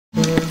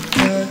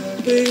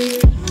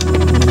YouTube,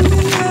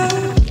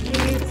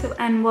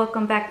 and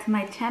welcome back to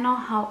my channel.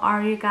 How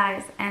are you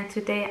guys? And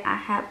today I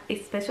have a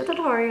special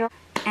tutorial,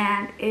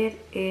 and it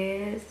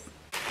is,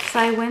 so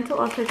I went to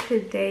Ulta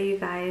today, you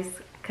guys,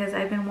 because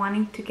I've been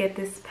wanting to get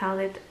this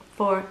palette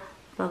for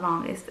the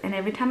longest, and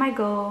every time I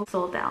go,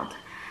 sold out.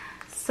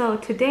 So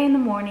today in the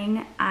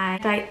morning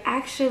I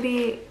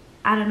actually,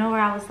 I don't know where,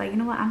 I was like, you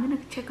know what, I'm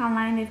gonna check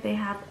online if they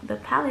have the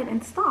palette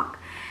in stock.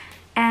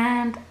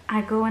 And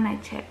I go and I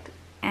checked,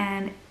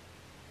 and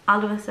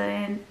all of a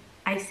sudden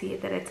I see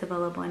it that it's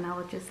available, and I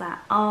was just like,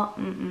 oh,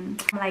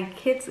 like,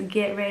 kids,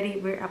 get ready,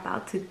 we're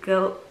about to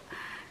go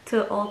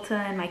to Ulta,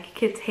 and my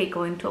kids hate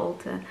going to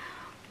Ulta.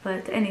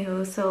 But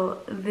anywho, so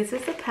this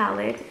is the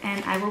palette,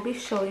 and I will be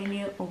showing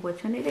you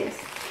which one it is.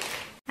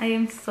 I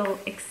am so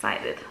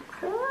excited.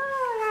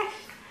 Oh, gosh.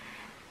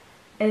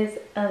 Is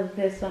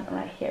this one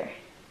right here,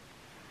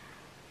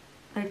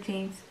 a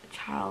James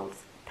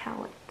Charles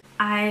palette.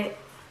 I've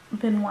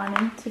been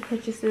wanting to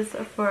purchase this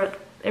for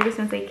ever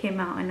since they came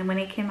out, and when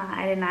it came out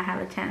I did not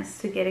have a chance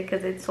to get it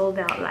because it sold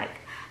out like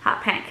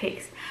hot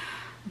pancakes.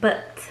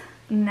 But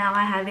now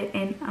I have it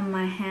in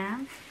my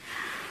hand.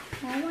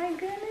 Oh my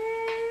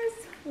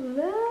goodness,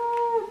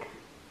 look,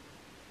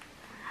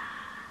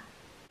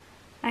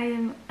 I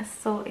am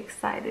so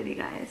excited, you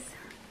guys.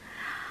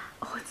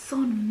 Oh, it's so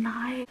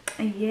nice.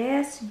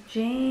 Yes,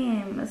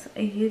 James,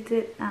 you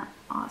did an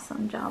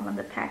awesome job on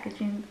the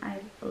packaging. I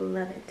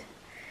love it.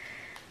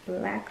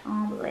 Black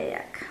on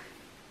black.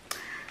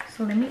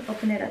 So let me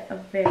open it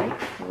up very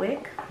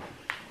quick.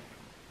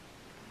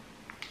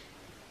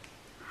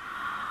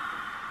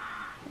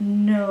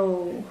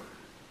 No.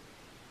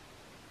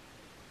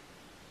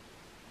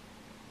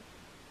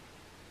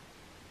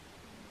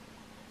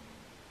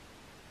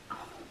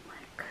 Oh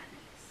my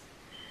goodness.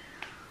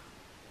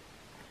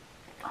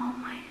 Oh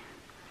my.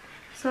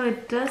 So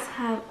it does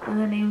have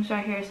the names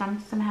right here, so I'm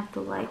just gonna have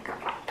to like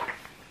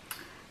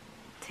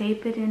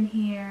tape it in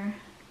here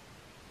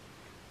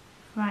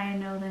so I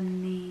know the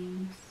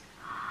names.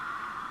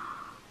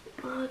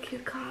 Look, you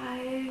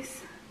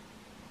guys.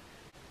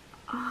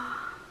 Oh,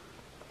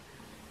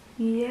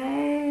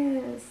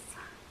 yes.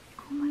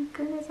 Oh my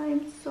goodness, I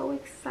am so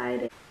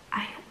excited.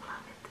 I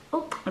love it.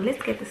 Oh,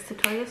 let's get this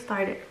tutorial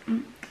started.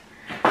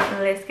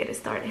 Let's get it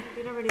started.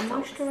 It already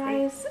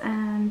moisturized,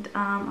 and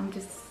I'm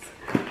just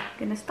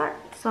gonna start.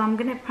 So I'm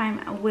gonna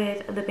prime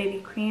with the baby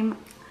cream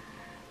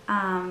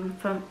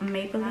from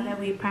Maybelline. Now that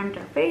we primed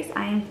our face,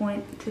 I am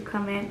going to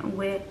come in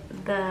with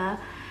the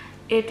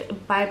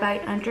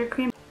Bye Under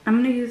Cream. I'm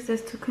gonna use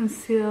this to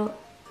conceal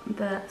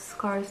the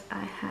scars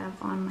I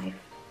have on my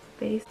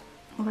face,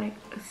 like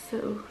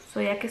so.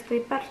 So ya que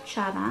estoy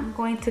parchada, I'm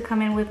going to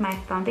come in with my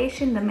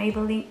foundation, the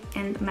Maybelline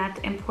and Matte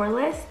and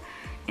Poreless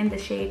in the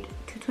shade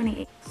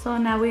 228. So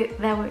now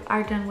that we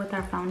are done with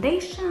our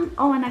foundation.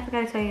 Oh, and I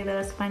forgot to tell you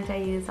the sponge I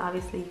use.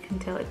 Obviously you can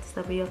tell it's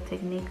the Real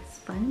Technique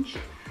sponge.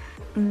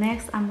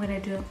 Next I'm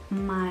gonna do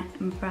my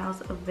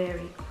brows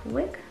very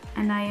quick,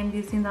 and I am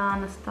using the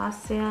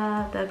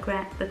Anastasia, the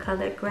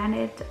color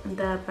Granite,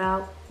 the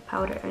brow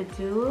powder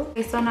duo.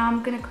 Okay, so now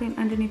I'm gonna clean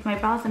underneath my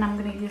brows, and I'm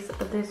gonna use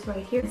this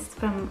right here. It's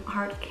from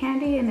Hard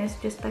Candy, and it's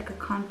just like a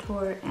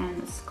contour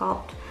and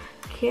sculpt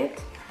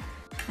kit.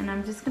 And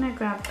I'm just gonna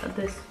grab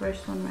this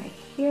first one right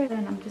here,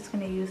 and I'm just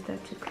gonna use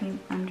that to clean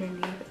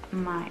underneath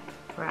my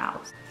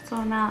brows.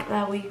 So now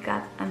that we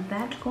got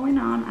that going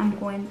on, I'm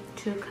going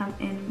to come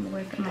in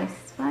with my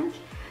sponge,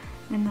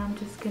 and I'm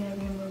just gonna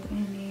remove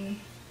any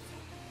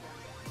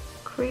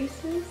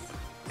creases.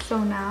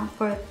 So now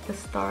for the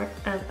start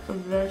of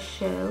the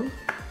show,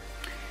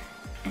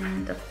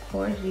 and of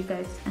course you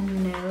guys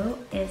know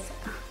it's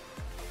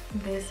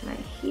this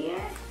right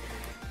here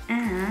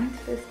and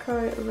this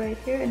color right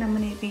here, and I'm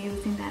going to be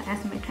using that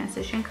as my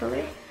transition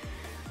color.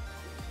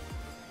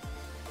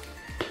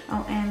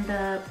 Oh, and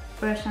the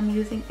brush I'm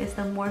using is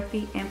the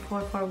Morphe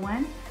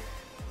M441.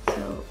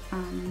 So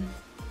I'm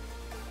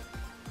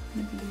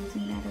going to be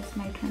using that as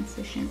my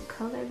transition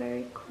color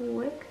very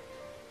quick.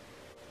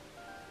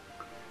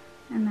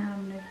 And now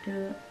I'm going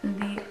to do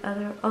the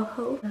other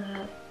ojo.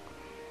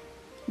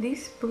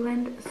 These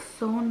blend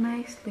so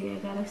nicely, I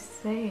gotta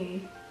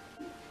say.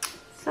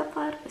 So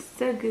far,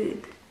 so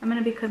good. I'm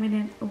gonna be coming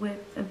in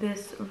with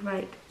this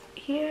right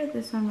here,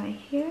 this one right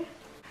here.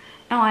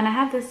 Oh, and I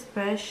have this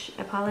brush.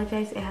 I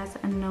apologize, it has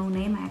a no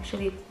name. I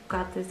actually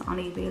got this on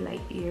eBay like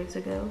years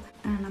ago.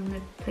 And I'm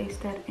gonna place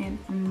that in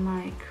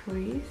my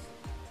crease.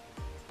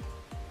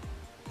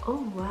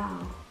 Oh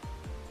wow.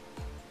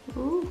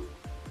 Ooh.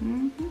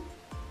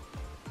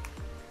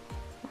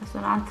 That's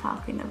what I'm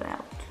talking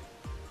about.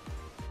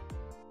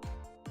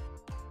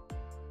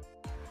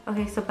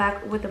 Okay, so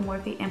back with the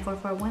Morphe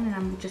M441, and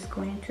I'm just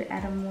going to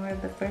add more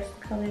of the first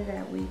color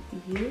that we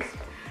used,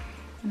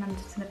 and I'm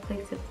just going to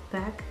place it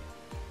back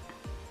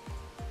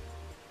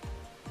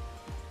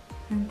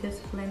and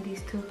just blend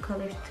these two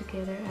colors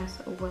together as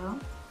well.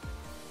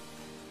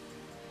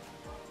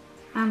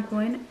 I'm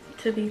going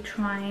to be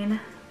trying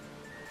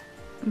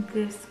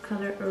this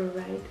color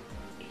right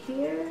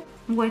here.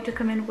 I'm going to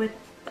come in with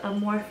a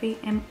Morphe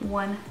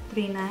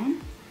M139.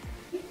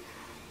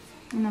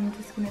 And I'm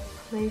just gonna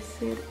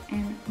place it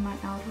in my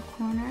outer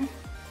corner,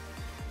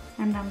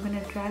 and I'm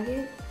gonna drag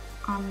it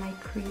on my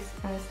crease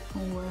as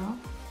well.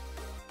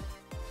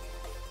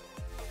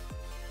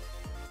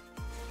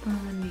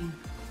 Stunning.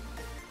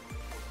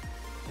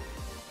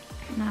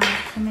 Now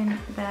I'm coming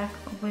back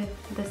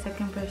with the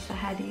second brush I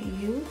had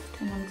used,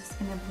 and I'm just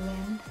gonna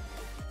blend.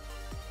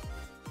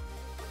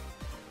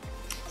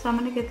 So I'm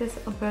gonna get this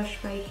brush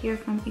right here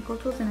from Equal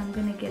Tools, and I'm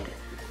gonna get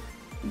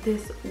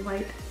this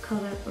white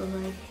color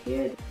right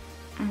here,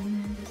 and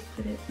then just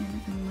put it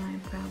in my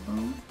brow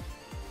bone.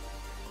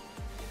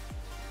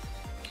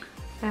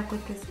 Back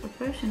with this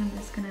brush, and I'm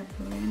just gonna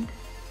blend.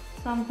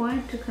 So I'm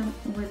going to come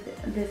with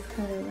this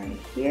color right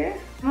here.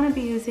 I'm going to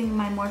be using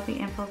my Morphe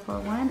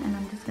M441, and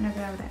I'm just going to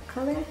grab that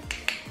color.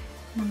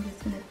 And I'm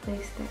just going to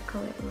place that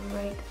color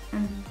right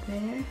in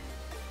there.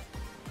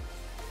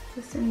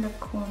 Just in the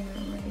corner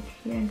right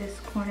here, in this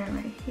corner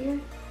right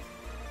here.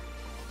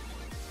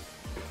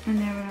 And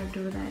then we're going to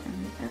do that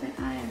on the other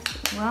eye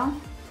as well.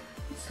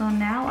 So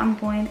now I'm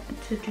going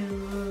to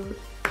do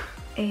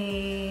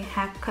a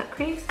half cut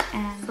crease.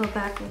 And so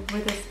back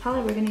with this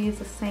palette, we're going to use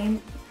the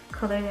same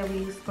color that we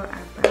use for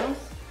our brows.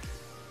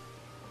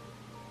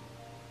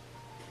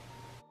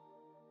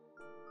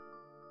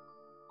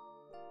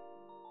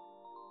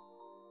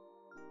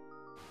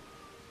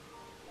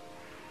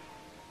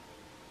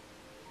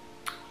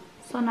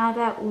 So now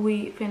that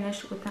we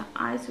finished with the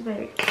eyes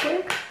very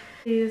quick,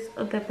 use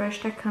the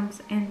brush that comes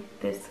in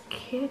this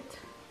kit.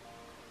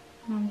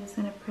 And I'm just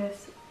gonna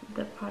press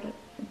the product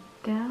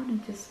down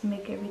and just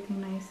make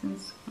everything nice and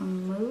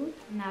smooth.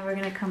 Now we're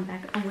gonna come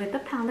back with the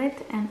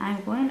palette, and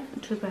I'm going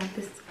to grab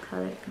this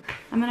color.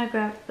 I'm gonna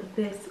grab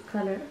this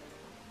color.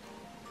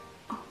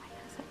 Oh my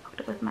goodness, I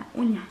poked it with my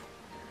uña.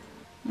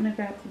 I'm gonna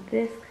grab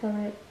this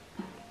color.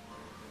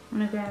 I'm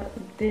gonna grab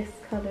this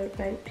color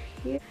right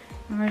here,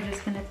 and we're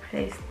just gonna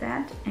place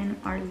that in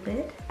our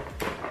lid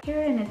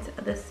here, and it's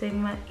the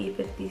Sigma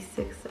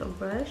E56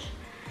 brush.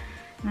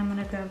 And I'm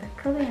gonna grab that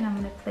color, and I'm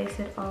gonna place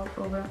it all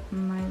over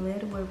my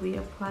lid where we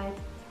applied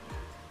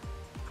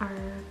our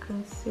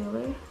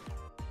concealer.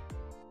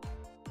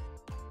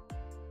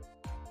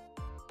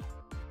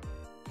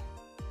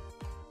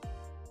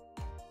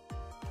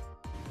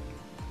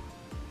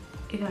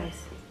 You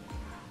guys,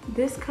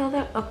 this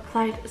color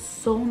applied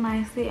so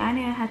nicely. I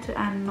didn't have to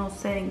add no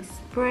setting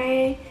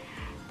spray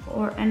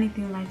or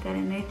anything like that,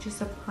 and it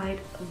just applied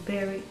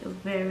very,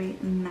 very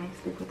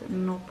nicely with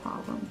no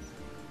problems.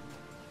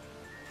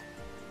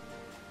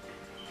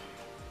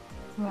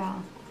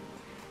 Wow.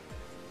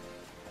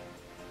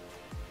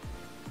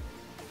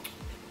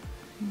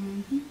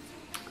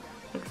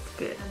 Looks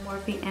good.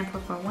 Morphe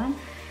M441.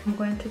 I'm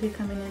going to be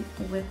coming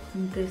in with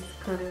this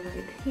color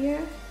right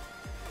here,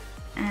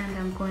 and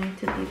I'm going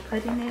to be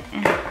putting it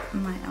in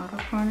my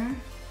outer corner.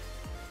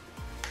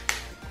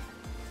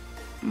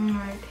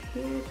 Right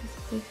here, just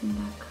placing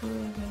that color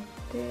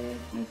right there.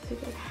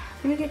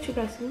 Let me get you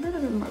guys a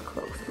little bit more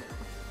close.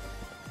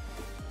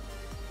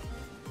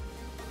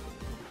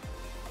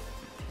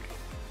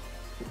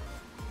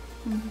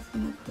 I'm just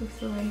gonna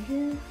place it right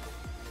here,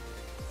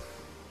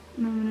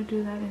 and I'm gonna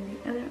do that in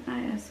the other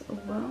eye as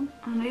well.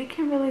 I know you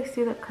can't really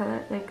see the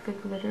color, like the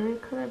glittery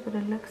color, but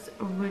it looks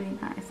really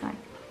nice. Like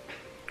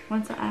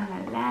once I add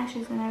my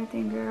lashes and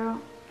everything,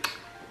 girl,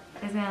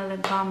 it's gonna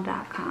look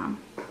bomb.com.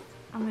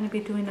 I'm gonna be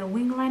doing a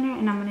wing liner,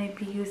 and I'm gonna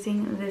be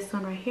using this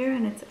one right here,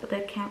 and it's the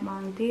Kat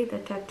Von D, the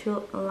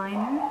tattoo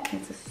liner.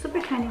 It's a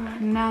super tiny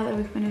one. Now that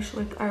we finished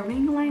with our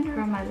wing liner,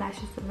 curl my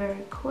lashes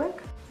very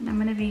quick. And I'm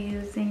gonna be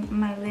using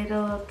my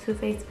little Too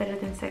Faced Better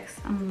Than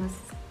Sex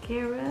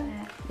mascara.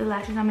 The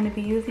lashes I'm gonna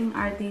be using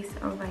are these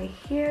right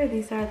here.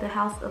 These are the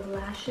House of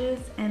Lashes,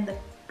 and the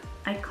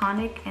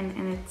Iconic,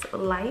 and it's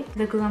light.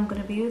 The glue I'm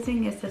going to be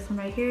using is this one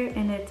right here,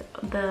 and it's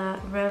the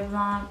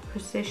Revlon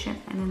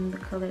Precision, and in the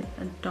color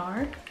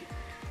dark.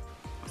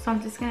 So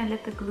I'm just going to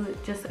let the glue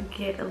just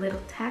get a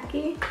little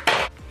tacky.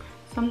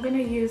 So I'm going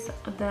to use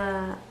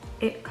the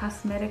It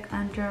Cosmetic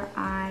Under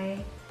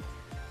Eye,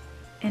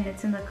 and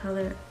it's in the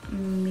color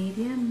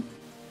medium.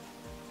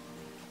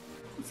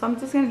 So I'm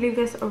just going to leave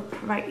this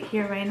right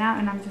here right now,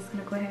 and I'm just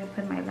going to go ahead and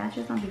put my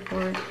lashes on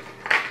before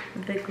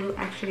the glue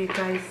actually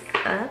dries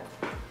up.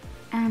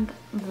 And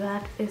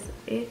that is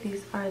it.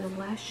 These are the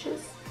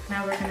lashes.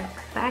 Now we're gonna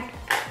go back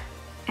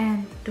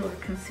and do our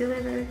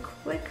concealer very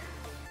quick.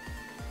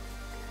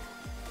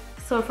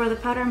 So for the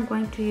powder, I'm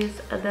going to use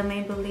the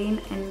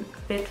Maybelline and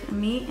Fit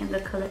Me in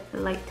the color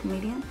light to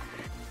medium.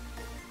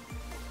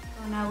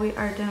 So now we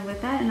are done with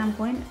that, and I'm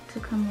going to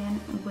come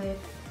in with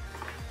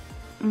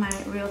my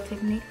Real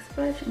Techniques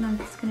brush, and I'm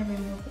just gonna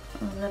remove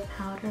the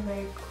powder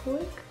very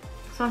quick.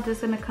 So I'm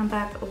just gonna come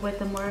back with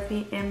the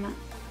Morphe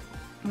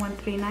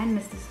M139.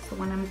 This is the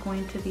one I'm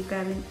going to be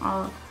grabbing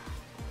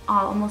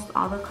almost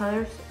all the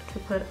colors to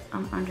put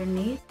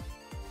underneath.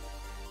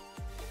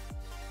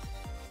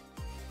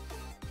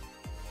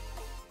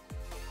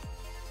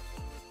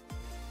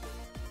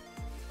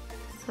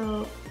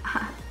 So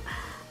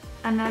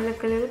and I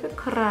look a little bit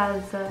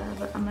crazy,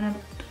 but I'm gonna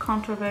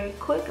contour very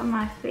quick on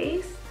my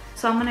face.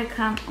 So I'm gonna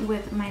come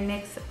with my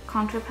NYX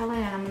contour palette,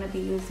 and I'm going to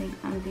be using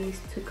these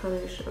two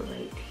colors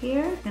right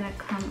here. I'm going to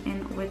come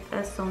in with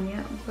a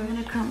Sonia. We're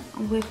going to come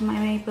with my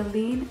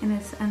Maybelline, and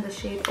it's in the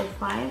shade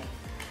 05.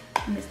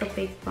 And it's the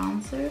fake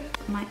bronzer.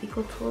 My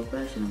Eco Tool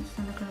brush, and I'm just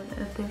going to grab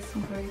this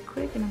one very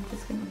quick, and I'm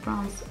just going to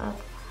bronze up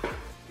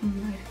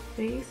my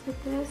face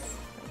with this.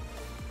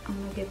 I'm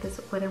going to get this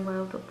Wet n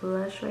Wild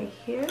blush right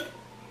here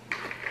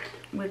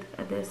with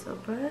this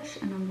brush,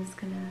 and I'm just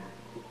going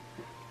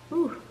to,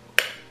 ooh,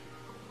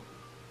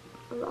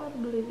 a lot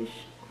of blush.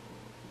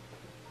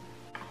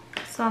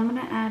 So I'm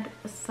going to add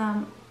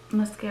some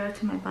mascara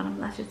to my bottom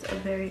lashes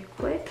very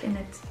quick, and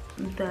it's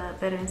the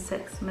Better and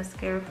Sex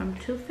mascara from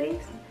Too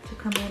Faced, to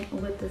come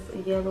in with this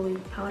yellowy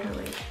powder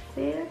right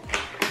there.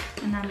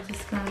 And I'm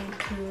just going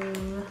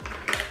to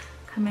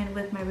come in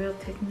with my Real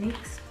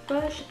Techniques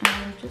brush, and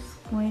I'm just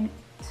going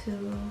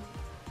to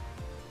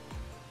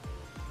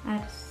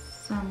add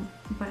some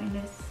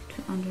brightness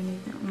to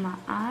underneath my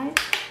eye.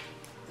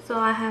 So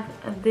I have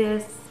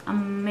this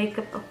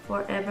Makeup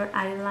Forever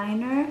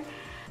eyeliner,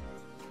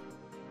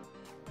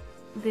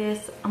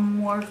 this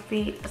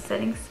Morphe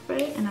setting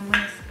spray, and I'm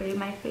going to spray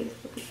my face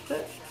with this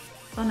first.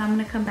 So now I'm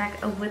going to come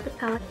back with the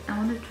palette. I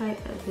want to try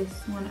this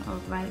one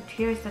right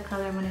here. Is the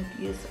color I'm going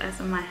to use as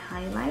my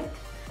highlight.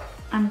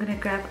 I'm going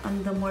to grab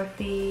the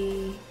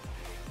Morphe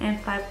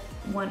N510,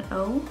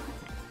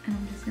 and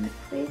I'm just going to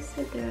place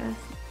it there as.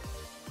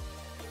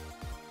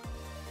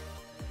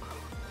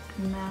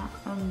 Now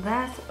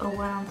that's what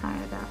I'm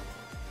talking about.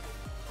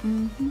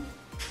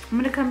 I'm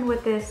going to come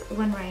with this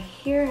one right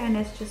here, and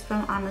it's just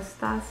from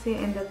Anastasia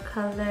in the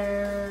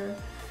color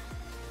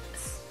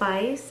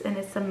Spice, and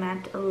it's a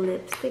matte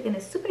lipstick, and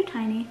it's super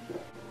tiny,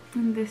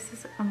 and this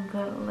is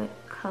the lip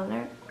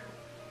color.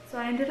 So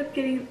I ended up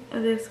getting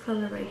this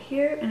color right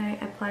here, and I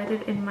applied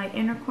it in my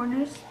inner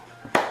corners.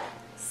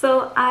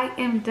 So I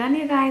am done,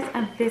 you guys,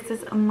 and this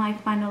is my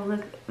final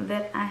look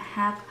that I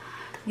have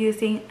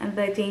using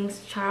the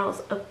James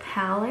Charles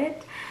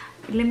palette.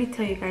 Let me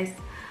tell you guys,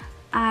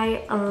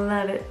 I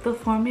love it. The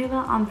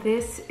formula on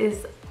this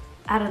is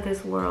out of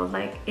this world.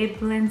 Like, it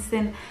blends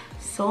in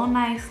so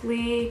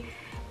nicely,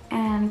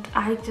 and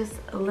I just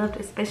loved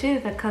it, especially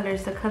the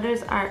colors. The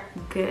colors are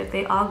good.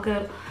 They all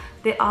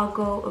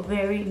go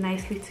very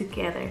nicely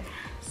together.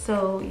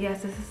 So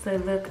yes, this is the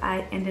look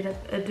I ended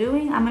up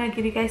doing. I'm gonna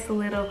give you guys a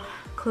little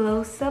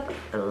close-up,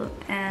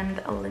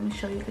 and let me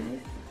show you guys.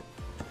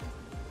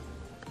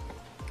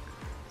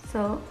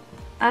 So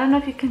I don't know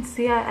if you can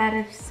see, I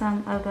added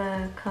some of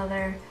the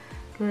color,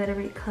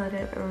 glittery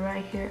color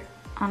right here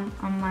on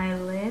my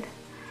lid,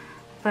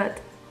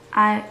 but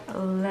I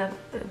love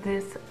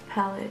this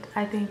palette.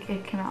 I think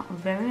it came out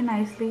very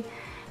nicely.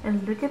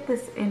 And look at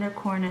this inner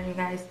corner, you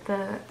guys.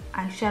 The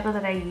eyeshadow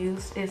that I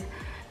used is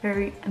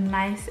very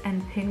nice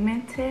and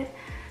pigmented,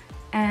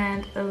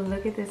 and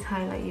look at this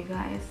highlight, you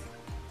guys,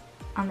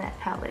 on that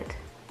palette.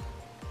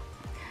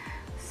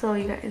 So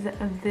you guys,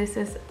 this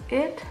is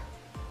it.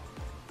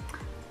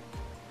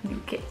 Let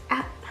me get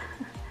out.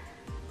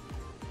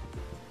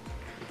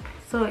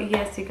 So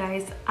yes, you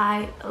guys,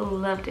 I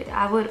loved it.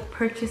 I would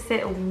purchase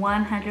it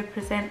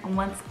 100%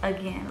 once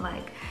again.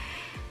 Like,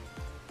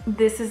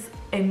 this is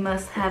a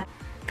must-have.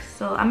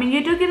 So I mean,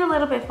 you do get a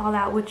little bit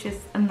fallout, which is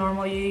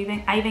normal.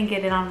 I even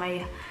get it on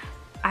my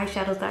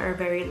eyeshadows that are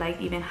very like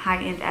even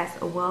high-end as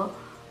well.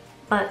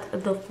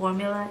 But the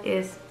formula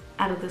is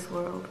out of this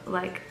world.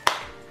 Like,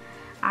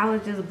 I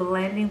was just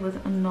blending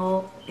with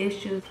no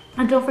issues.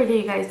 And don't forget,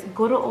 you guys,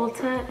 go to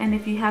Ulta, and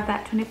if you have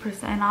that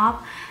 20%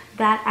 off,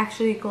 that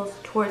actually goes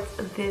towards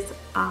this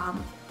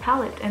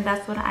palette, and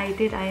that's what I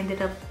did. I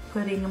ended up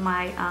putting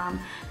my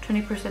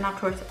 20% off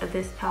towards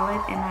this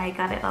palette, and I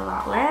got it a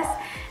lot less,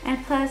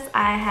 and plus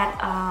I had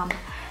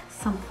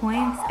some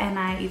points, and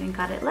I even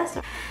got it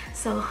lesser.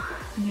 So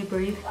let me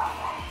breathe.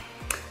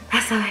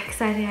 That's how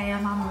excited I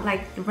am. I'm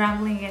like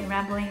rambling, and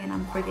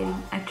I'm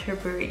forgetting to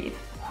breathe.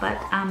 But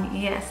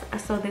yes,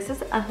 so this is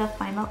the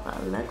final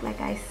look,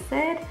 like I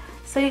said.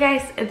 So you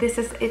guys, this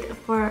is it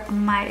for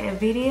my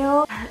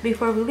video.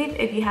 Before we leave,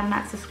 if you have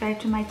not subscribed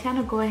to my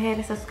channel, go ahead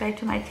and subscribe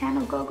to my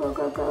channel.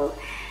 Go.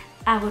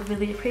 I would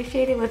really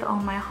appreciate it with all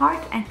my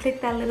heart, and click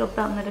that little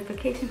bell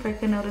notification for it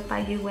to notify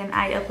you when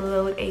I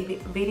upload a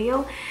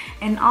video.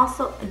 And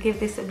also give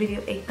this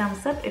video a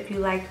thumbs up if you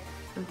like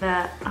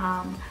the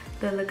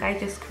look I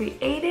just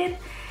created.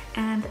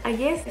 And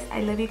yes,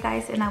 I love you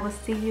guys, and I will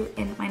see you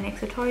in my next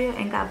tutorial,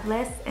 and God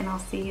bless, and I'll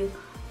see you.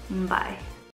 Bye.